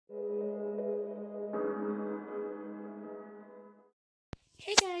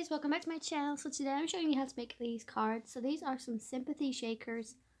welcome back to my channel. So today I'm showing you how to make these cards. So these are some Sympathy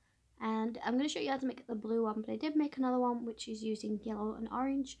shakers, and I'm going to show you how to make the blue one, but I did make another one which is using yellow and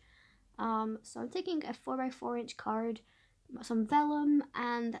orange. So I'm taking a 4x4 inch card, some vellum,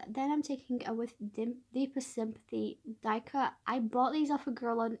 and then I'm taking a with Deeper Sympathy die cut. I bought these off a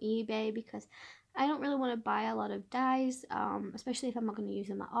girl on eBay because I don't really want to buy a lot of dies, especially if I'm not going to use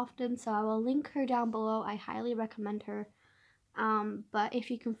them that often. So I will link her down below. I highly recommend her. But if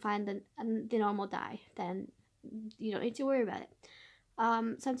you can find the normal die, then you don't need to worry about it.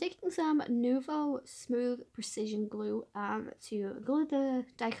 So I'm taking some NUVO smooth precision glue to glue the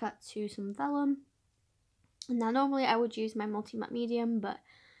die cut to some vellum. Now normally I would use my multi-matte medium, but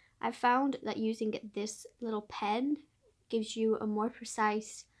I found that using this little pen gives you a more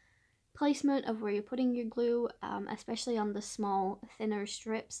precise placement of where you're putting your glue, especially on the small thinner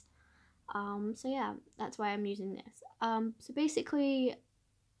strips. So yeah, that's why I'm using this. So basically,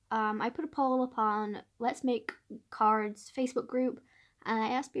 I put a poll up on Let's Make Cards Facebook group, and I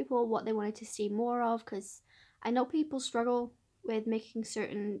asked people what they wanted to see more of, because I know people struggle with making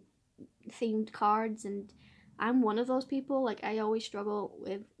certain themed cards, and I'm one of those people. Like, I always struggle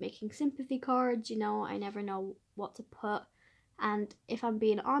with making sympathy cards, you know, I never know what to put. And if I'm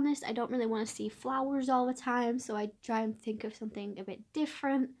being honest, I don't really want to see flowers all the time, so I try and think of something a bit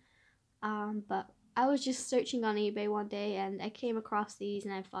different. But I was just searching on eBay one day and I came across these,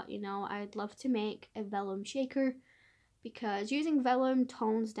 and I thought, you know, I'd love to make a vellum shaker, because using vellum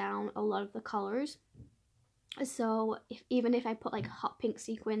tones down a lot of the colors. So even if I put like hot pink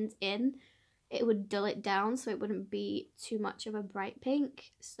sequins in, it would dull it down so it wouldn't be too much of a bright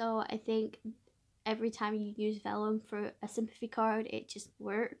pink. So I think every time you use vellum for a sympathy card, it just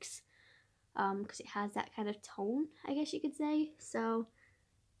works, because it has that kind of tone, I guess you could say. So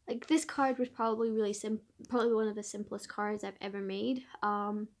like, this card was probably probably one of the simplest cards I've ever made.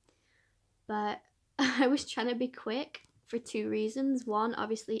 But I was trying to be quick for two reasons. One,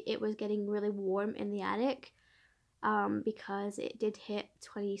 obviously it was getting really warm in the attic, because it did hit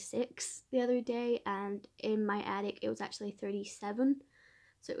 26 the other day, and in my attic it was actually 37.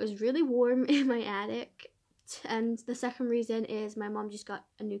 So it was really warm in my attic. And the second reason is my mom just got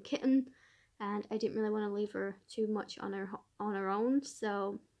a new kitten, and I didn't really want to leave her too much on her own.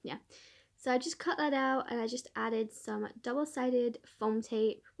 So yeah, so I just cut that out, and I just added some double-sided foam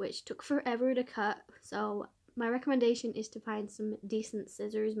tape, which took forever to cut. So my recommendation is to find some decent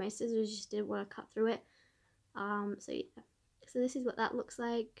scissors. My scissors just didn't want to cut through it. So yeah, so this is what that looks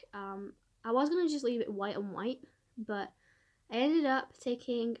like. I was gonna just leave it white on white, but I ended up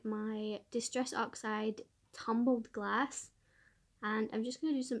taking my Distress Oxide tumbled glass, and I'm just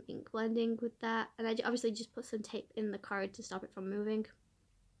going to do some ink blending with that. And I obviously just put some tape in the card to stop it from moving.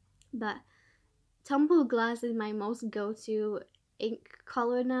 But tumbled glass is my most go-to ink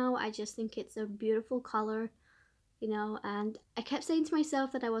color now. I just think it's a beautiful color, you know. And I kept saying to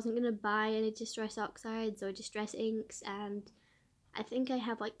myself that I wasn't going to buy any Distress Oxides or Distress inks, and I think I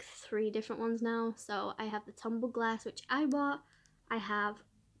have like 3 different ones now. So I have the tumbled glass, which I bought. I have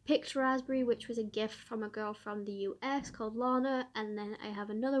Picked Raspberry, which was a gift from a girl from the US called Lana, and then I have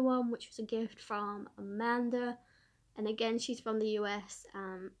another one which was a gift from Amanda, and again she's from the US,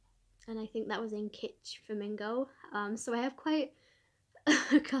 and I think that was in Kitsch Flamingo. So I have quite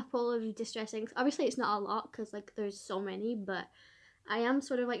a couple of distress inks. Obviously it's not a lot because like there's so many, but I am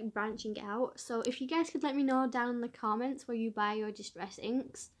sort of like branching out. So if you guys could let me know down in the comments where you buy your distress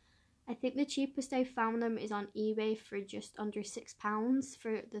inks. I think the cheapest I found them is on eBay for just under £6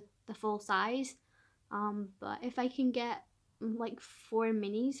 for the full size. But if I can get like 4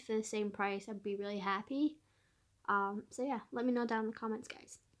 minis for the same price, I'd be really happy. So yeah, let me know down in the comments,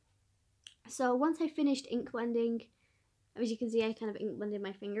 guys. So once I finished ink blending, as you can see, I kind of ink blended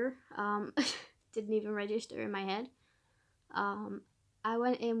my finger. Didn't even register in my head. I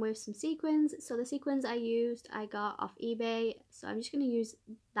went in with some sequins. So the sequins I used, I got off eBay. So I'm just going to use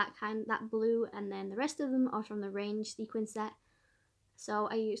that blue, and then the rest of them are from the Range sequin set. So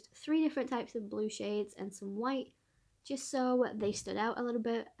I used 3 different types of blue shades and some white, just so they stood out a little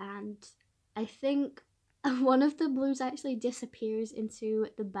bit. And I think one of the blues actually disappears into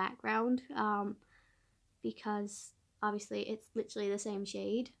the background, because obviously it's literally the same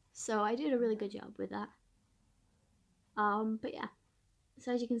shade. So I did a really good job with that. But yeah.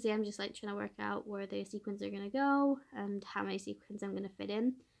 So as you can see, I'm just like trying to work out where the sequins are going to go and how many sequins I'm going to fit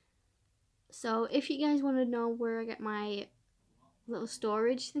in. So if you guys want to know where I get my little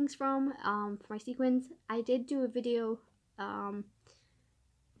storage things from, for my sequins, I did do a video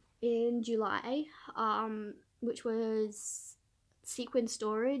in July, which was sequin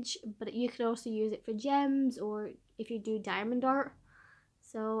storage, but you could also use it for gems or if you do diamond art.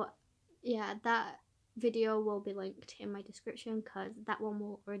 So yeah, that video will be linked in my description because that one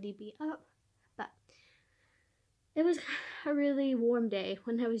will already be up. But it was a really warm day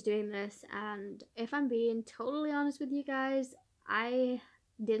when I was doing this, and if I'm being totally honest with you guys, I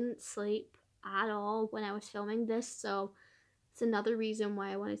didn't sleep at all when I was filming this, so it's another reason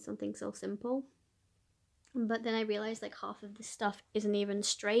why I wanted something so simple. But then I realized like half of the stuff isn't even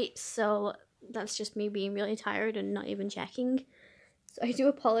straight, so that's just me being really tired and not even checking. So I do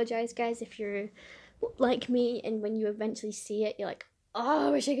apologize, guys, if you're like me and when you eventually see it, you're like, oh,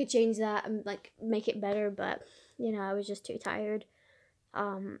 I wish I could change that and like make it better, but you know, I was just too tired.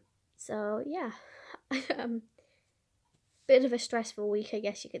 So yeah, bit of a stressful week, I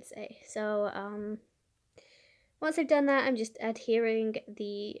guess you could say. So once I've done that, I'm just adhering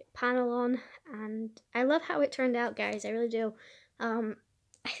the panel on, and I love how it turned out, guys. I really do. I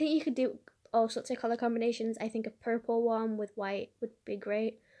think you could do all sorts of color combinations. I think a purple one with white would be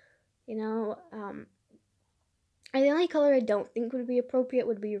great. You know, the only color I don't think would be appropriate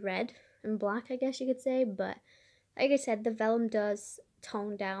would be red and black, I guess you could say. But like I said, the vellum does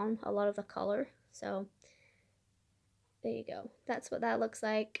tone down a lot of the color, so there you go. That's what that looks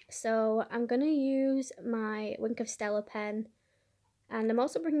like. So I'm going to use my Wink of Stella pen, and I'm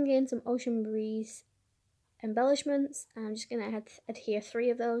also bringing in some Ocean Breeze embellishments. I'm just going to adhere 3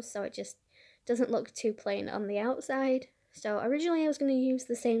 of those so it just doesn't look too plain on the outside. So originally I was going to use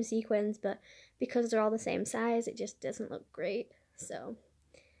the same sequins, but because they're all the same size, it just doesn't look great. So,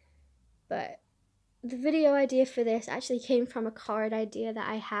 but the video idea for this actually came from a card idea that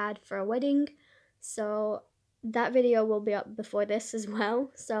I had for a wedding. So that video will be up before this as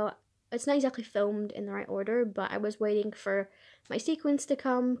well. So it's not exactly filmed in the right order, but I was waiting for my sequins to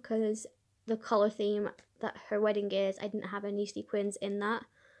come because the color theme that her wedding is, I didn't have any sequins in that.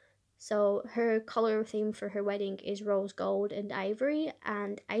 So her color theme for her wedding is rose gold and ivory,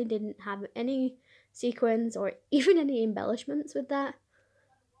 and I didn't have any sequins or even any embellishments with that.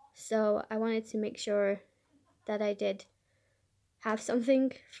 So I wanted to make sure that I did have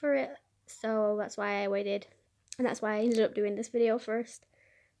something for it. So that's why I waited, and that's why I ended up doing this video first.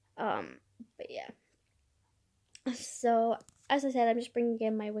 But yeah. So as I said, I'm just bringing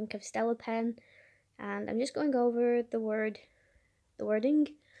in my Wink of Stella pen, and I'm just going over the wording.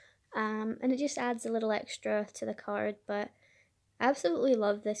 And it just adds a little extra to the card, but I absolutely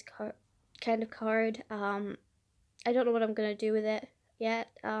love this kind of card. I don't know what I'm going to do with it yet,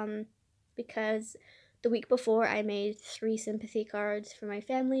 because the week before I made 3 sympathy cards for my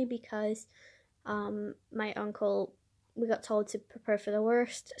family because my uncle, we got told to prepare for the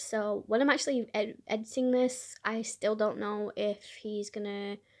worst. So when I'm actually editing this, I still don't know if he's going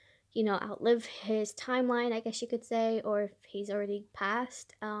to, you know, outlive his timeline, I guess you could say, or if he's already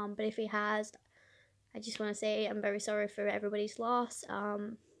passed. But if he has, I just want to say I'm very sorry for everybody's loss.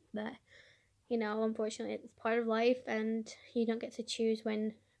 But, you know, unfortunately it's part of life and you don't get to choose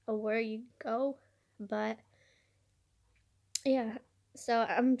when or where you go. But, yeah, so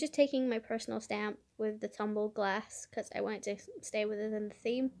I'm just taking my personal stamp with the tumbled glass because I wanted to stay within the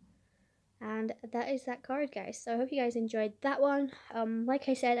theme. And that is that card, guys. So I hope you guys enjoyed that one. Like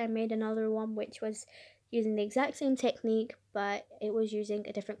I said, I made another one which was using the exact same technique, but it was using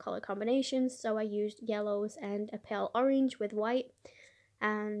a different color combination. So I used yellows and a pale orange with white,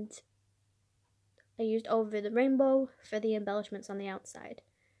 and I used over the rainbow for the embellishments on the outside.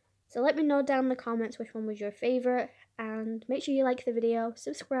 So let me know down in the comments which one was your favorite, and make sure you like the video,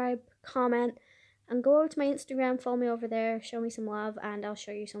 subscribe, comment, and go over to my Instagram, follow me over there, show me some love, and I'll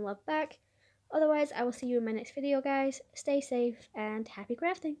show you some love back. Otherwise, I will see you in my next video, guys. Stay safe and happy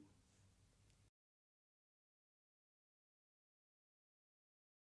crafting!